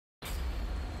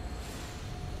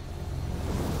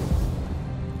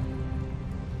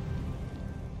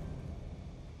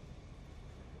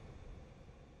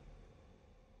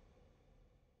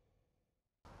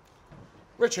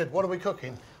Richard, what are we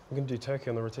cooking? We're going to do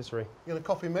turkey on the rotisserie. You're going to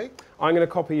copy me? I'm going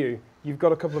to copy you. You've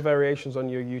got a couple of variations on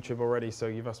your YouTube already, so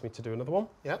you've asked me to do another one.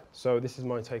 Yeah. So this is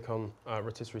my take on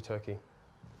rotisserie turkey.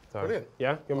 So, brilliant.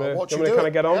 Yeah, you want me to kind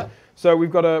of get on? Yeah. So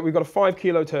we've got a 5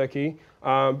 kilo turkey,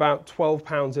 about 12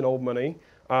 pounds in old money.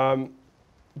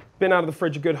 Been out of the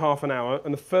fridge a good half an hour,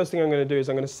 and the first thing I'm going to do is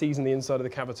I'm going to season the inside of the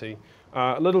cavity.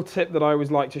 A little tip that I always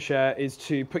like to share is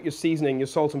to put your seasoning, your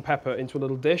salt and pepper, into a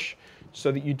little dish, so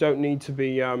that you don't need to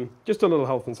be, just a little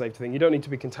health and safety thing, you don't need to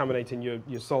be contaminating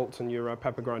your salt and your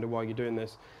pepper grinder while you're doing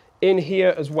this. In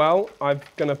here as well, I'm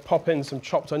going to pop in some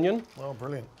chopped onion. Oh,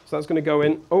 brilliant. So that's going to go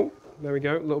in, oh, there we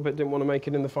go, a little bit, didn't want to make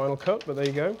it in the final cut, but there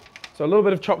you go. So a little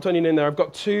bit of chopped onion in there. I've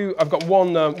got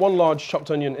one large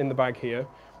chopped onion in the bag here,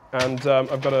 and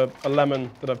I've got a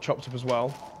lemon that I've chopped up as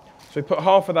well. So we put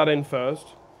half of that in first.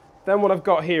 Then what I've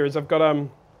got here is I've got a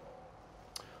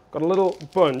little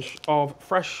bunch of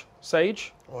fresh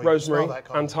sage, rosemary,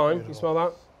 and thyme. Beautiful. You smell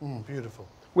that? Beautiful.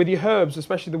 With your herbs,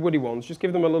 especially the woody ones, just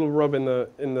give them a little rub in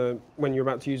the when you're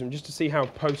about to use them, just to see how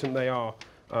potent they are.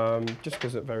 Just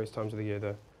because at various times of the year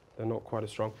they're not quite as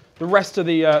strong. The rest of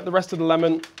the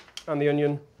lemon and the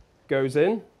onion goes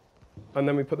in, and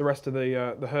then we put the rest of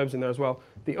the herbs in there as well.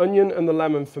 The onion and the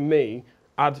lemon, for me,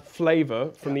 add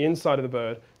flavour from the inside of the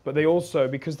bird, but they also,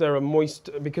 because they're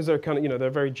because they're kind of, they're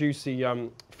very juicy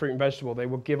fruit and vegetable, they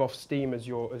will give off steam as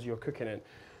you're cooking it.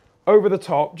 Over the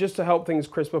top, just to help things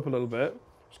crisp up a little bit,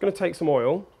 I'm just going to take some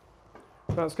oil.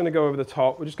 That's going to go over the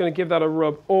top. We're just going to give that a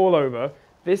rub all over.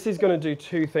 This is going to do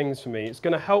two things for me. It's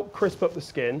going to help crisp up the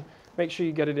skin. Make sure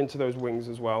you get it into those wings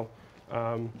as well.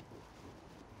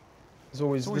 There's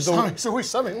always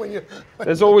something when you.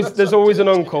 there's always an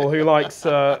uncle who likes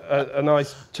a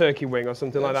nice turkey wing or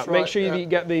something like that. Right, make sure you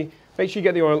get the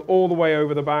oil all the way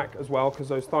over the back as well, because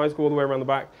those thighs go all the way around the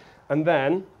back, and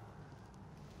then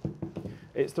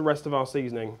it's the rest of our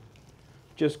seasoning.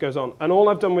 Just goes on, and all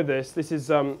I've done with this is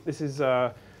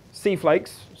sea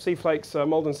flakes,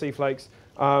 Malden sea flakes,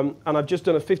 and I've just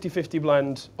done a 50-50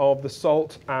 blend of the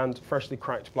salt and freshly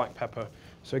cracked black pepper.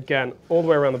 So again, all the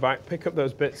way around the back, pick up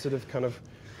those bits that have kind of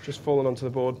just fallen onto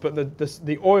the board, but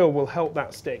the oil will help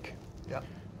that stick. Yeah.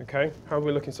 Okay, how are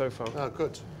we looking so far? Oh,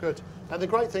 good, good. And the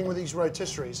great thing with these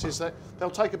rotisseries is that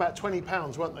they'll take about 20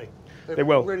 pounds, won't they? They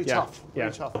will. Really tough. Yeah.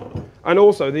 Really tough. And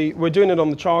also, we're doing it on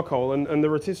the charcoal, and the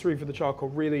rotisserie for the charcoal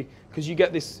really, because you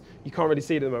get this, you can't really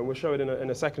see it at the moment, we'll show it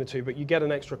in a second or two, but you get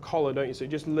an extra collar, don't you? So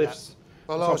it just lifts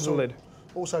the top of the lid.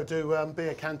 Also do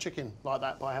beer can chicken like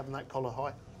that by having that collar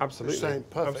high. Absolutely.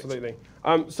 Perfect. Absolutely.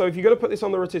 So if you're going to put this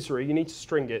on the rotisserie, you need to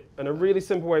string it. And a really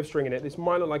simple way of stringing it, this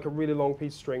might look like a really long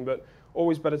piece of string, but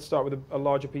always better to start with a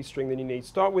larger piece of string than you need.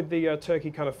 Start with the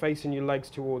turkey kind of facing your legs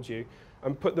towards you,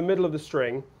 and put the middle of the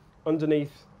string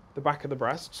underneath the back of the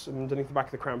breasts, and underneath the back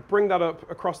of the crown. Bring that up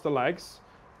across the legs,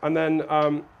 and then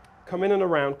come in and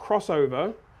around, cross over,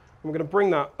 and we're going to bring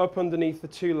that up underneath the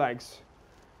two legs.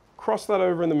 Cross that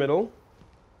over in the middle.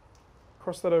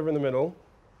 Cross that over in the middle.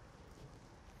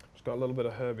 Just got a little bit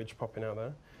of herbage popping out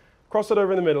there. Cross it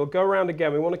over in the middle, go around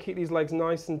again. We want to keep these legs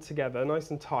nice and together, nice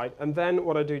and tight. And then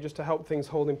what I do, just to help things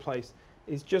hold in place,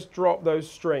 is just drop those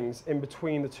strings in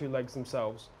between the two legs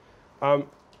themselves.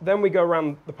 Then we go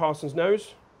around the parson's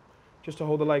nose, just to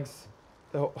hold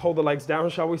the legs down,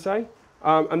 shall we say.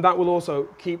 And that will also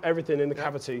keep everything in the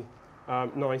cavity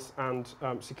nice and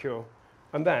secure.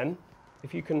 And then,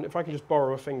 if I can just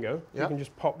borrow a finger, you can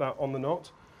just pop that on the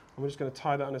knot. I'm just going to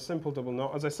tie that in a simple double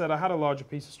knot. As I said, I had a larger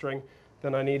piece of string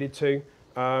than I needed to.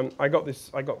 I got the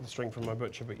string from my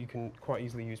butcher, but you can quite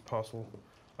easily use parcel.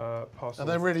 And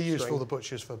they're really useful, the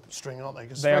butchers, for string, aren't they?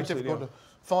 Because it's very difficult to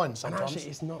find sometimes. And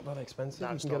actually, it's not that expensive.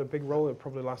 No, you can get a big roll. It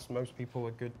probably lasts most people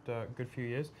a good few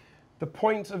years. The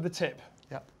point of the tip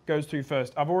goes through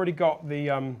first. I've already got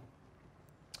one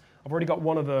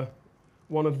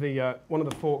of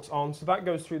the forks on, so that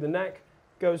goes through the neck,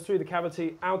 goes through the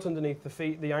cavity, out underneath the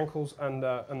feet, the ankles, and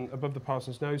above the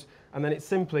parson's nose, and then it's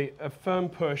simply a firm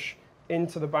push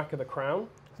into the back of the crown.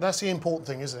 That's the important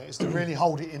thing, isn't it? Is to really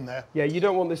hold it in there. Yeah, you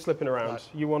don't want this slipping around. Right.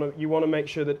 You want to make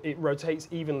sure that it rotates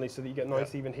evenly so that you get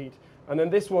nice even heat. And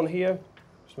then this one here,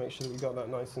 just make sure that you've got that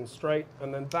nice and straight,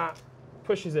 and then that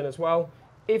pushes in as well.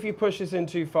 If you push this in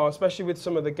too far, especially with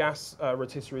some of the gas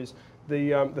rotisseries,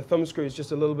 the thumb screw is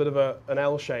just a little bit of an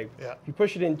L shape. Yeah. If you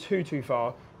push it in too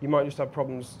far, you might just have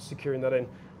problems securing that in.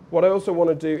 What I also want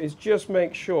to do is just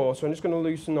make sure, so I'm just going to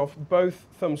loosen off both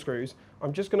thumb screws.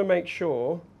 I'm just going to make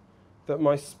sure that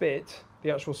my spit, the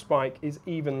actual spike, is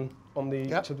even on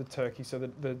to the turkey, so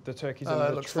that the turkey's in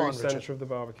the true centre of the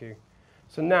barbecue.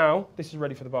 So now this is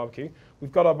ready for the barbecue.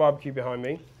 We've got our barbecue behind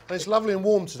me. And it's lovely and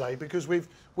warm today because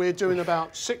we're doing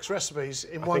about 6 recipes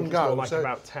in one It's go. more like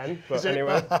about 10, but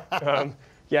anyway.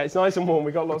 Yeah, it's nice and warm.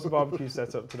 We've got lots of barbecue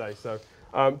set up today. So,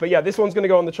 but yeah, this one's going to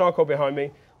go on the charcoal behind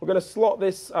me. We're going to slot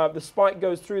this. The spike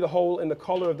goes through the hole in the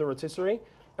collar of the rotisserie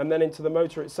and then into the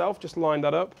motor itself. Just line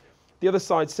that up. The other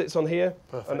side sits on here.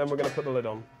 Perfect. And then we're going to put the lid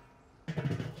on.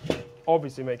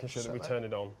 Obviously making sure that we turn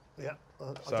it on. Yeah,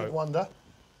 I did wonder.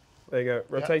 There you go.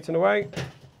 Rotating away,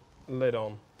 lid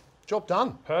on. Job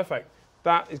done. Perfect.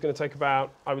 That is going to take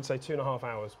about, I would say, 2.5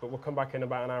 hours, but we'll come back in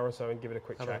about an hour or so and give it a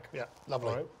quick check. Yeah, lovely.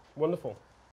 All right. Wonderful.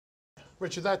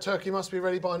 Richard, that turkey must be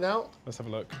ready by now. Let's have a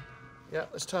look. Yeah,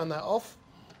 let's turn that off.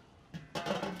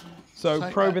 So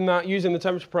probing that, using the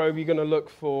temperature probe, you're going to look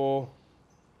for...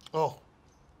 Oh.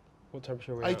 What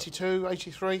temperature are we 82,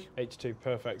 83. 82,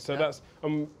 perfect. So that's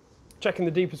checking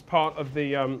the deepest part of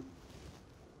the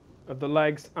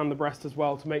legs and the breast as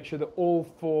well to make sure that all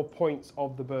 4 points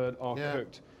of the bird are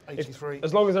cooked. 83.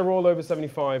 As long as they're all over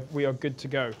 75, we are good to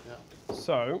go. Yeah.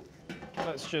 So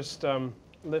let's just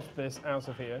lift this out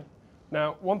of here.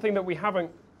 Now, one thing that we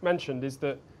haven't mentioned is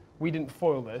that we didn't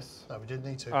foil this. No, we didn't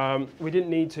need to. We didn't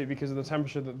need to because of the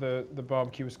temperature that the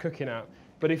barbecue was cooking at.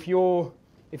 But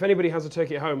if anybody has a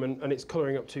turkey at home and it's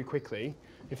colouring up too quickly,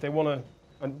 if they want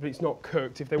to, but it's not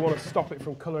cooked, if they want to stop it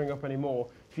from colouring up anymore,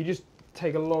 if you just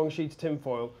take a long sheet of tin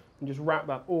foil and just wrap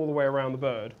that all the way around the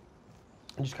bird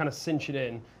and just kind of cinch it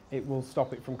in, it will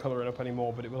stop it from colouring up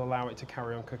anymore, but it will allow it to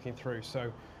carry on cooking through.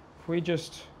 So if we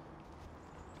just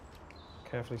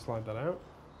carefully slide that out.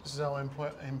 This is how I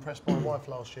impressed my wife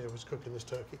last year, was cooking this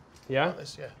turkey. Yeah? Like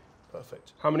this, yeah,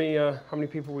 perfect. How many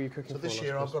people were you cooking for? So this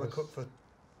year I've got to cook for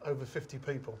over 50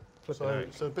 people. So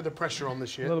a bit of pressure on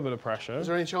this year. A little bit of pressure. Is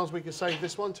there any chance we could save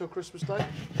this one till Christmas Day?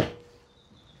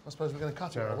 I suppose we're going to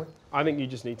cut it, aren't we? I think you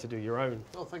just need to do your own.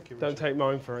 Oh, thank you, Richard. Don't take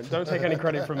mine for it. Don't take any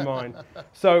credit from mine.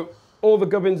 So all the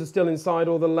gubbins are still inside,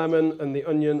 all the lemon and the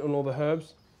onion and all the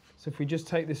herbs. So if we just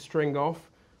take this string off,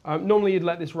 normally you'd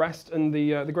let this rest, and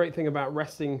the great thing about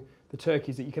resting the turkey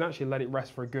is that you can actually let it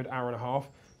rest for a good hour and a half.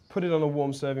 Put it on a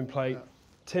warm serving plate,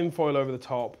 tin foil over the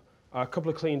top, a couple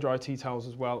of clean dry tea towels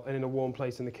as well, and in a warm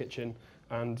place in the kitchen,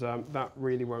 and that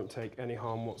really won't take any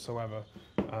harm whatsoever.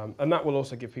 And that will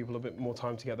also give people a bit more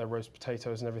time to get their roast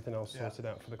potatoes and everything else sorted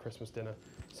out for the Christmas dinner.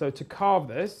 So to carve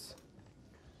this,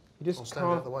 you just I'll stand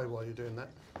out of the way while you're doing that.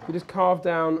 You just carve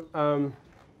down.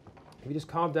 You just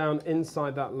carve down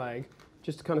inside that leg,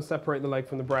 just to kind of separate the leg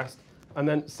from the breast. And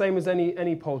then, same as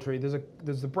any poultry, there's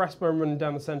the breastbone running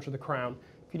down the centre of the crown.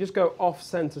 If you just go off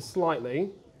centre slightly,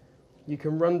 you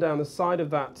can run down the side of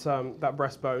that that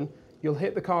breastbone. You'll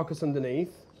hit the carcass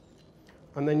underneath,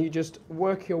 and then you just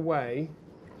work your way.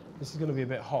 This is going to be a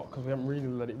bit hot because we haven't really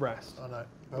let it rest. I know.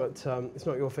 But it's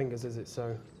not your fingers, is it?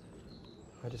 So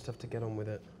I just have to get on with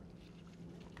it.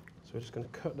 So we're just going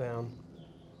to cut down,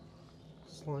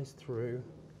 slice through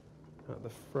at the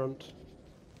front,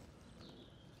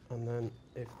 and then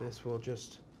if this will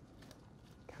just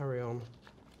carry on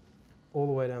all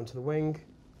the way down to the wing,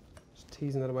 just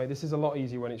teasing that away. This is a lot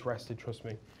easier when it's rested, trust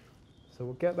me. So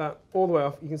we'll get that all the way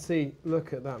off. You can see,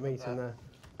 look at that meat in there.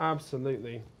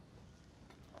 Absolutely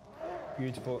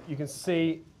beautiful. You can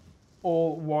see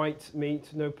all white meat,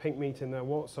 no pink meat in there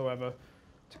whatsoever.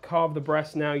 To carve the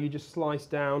breast now, you just slice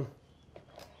down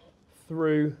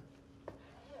through.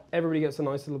 Everybody gets a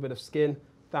nice little bit of skin.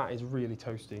 That is really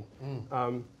toasty.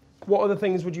 What other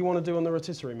things would you want to do on the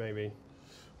rotisserie, maybe?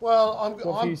 Well,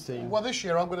 what have you seen? Well, this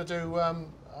year I'm going to do.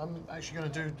 I'm actually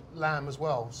going to do lamb as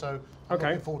well. So I'm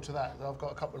looking forward to that. I've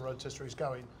got a couple of rotisseries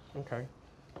going. Okay.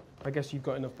 I guess you've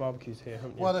got enough barbecues here,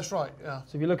 haven't you? Well, that's right. Yeah.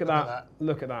 So if you look at that,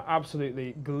 look at that,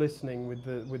 absolutely glistening with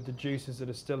the juices that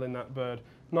are still in that bird,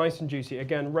 nice and juicy.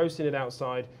 Again, roasting it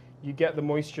outside, you get the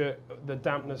moisture, the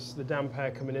dampness, the damp air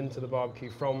coming into the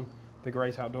barbecue from the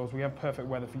great outdoors. We have perfect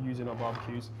weather for using our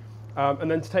barbecues.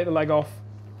 And then to take the leg off,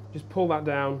 just pull that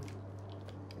down,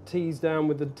 tease down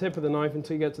with the tip of the knife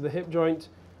until you get to the hip joint,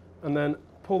 and then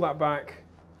pull that back.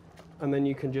 And then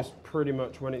you can just pretty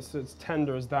much, when it's as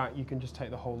tender as that, you can just take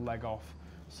the whole leg off.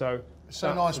 So it's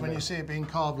so nice when you see it being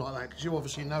carved like that, because you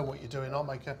obviously know what you're doing.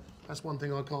 That's one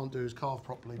thing I can't do is carve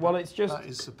properly. Well, it's just that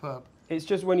is superb. It's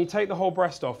just when you take the whole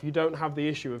breast off, you don't have the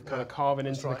issue of kind of carving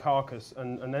into the carcass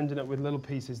and ending up with little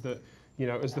pieces that, you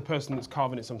know, as the person that's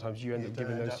carving it, sometimes you end up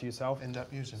giving those to yourself. End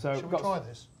up using. So shall we try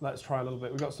this? Let's try a little bit.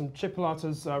 We've got some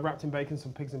chipolatas wrapped in bacon,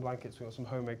 some pigs in blankets. We've got some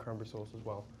homemade cranberry sauce as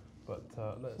well. But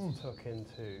let's tuck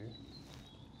into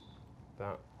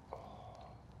that. Oh.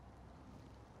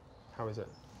 How is it?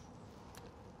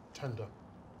 Tender.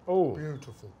 Oh.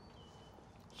 Beautiful.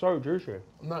 So juicy.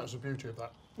 And that's the beauty of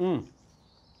that.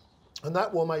 And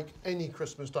that will make any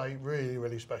Christmas day really,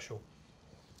 really special.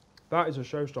 That is a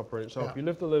showstopper in itself. Yeah. You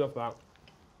lift the lid off that.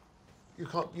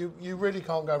 You really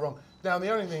can't go wrong. Now the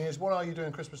only thing is, what are you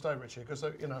doing Christmas Day, Richard? Because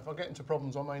you know, if I get into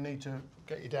problems, I may need to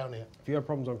get you down here. If you have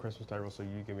problems on Christmas Day, Russell,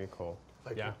 you give me a call.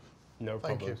 Thank you. No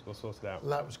Thank problems. you. We'll sort it out.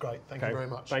 That was great. Thank you very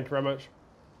much. Thank you very much.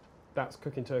 That's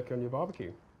cooking turkey on your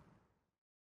barbecue.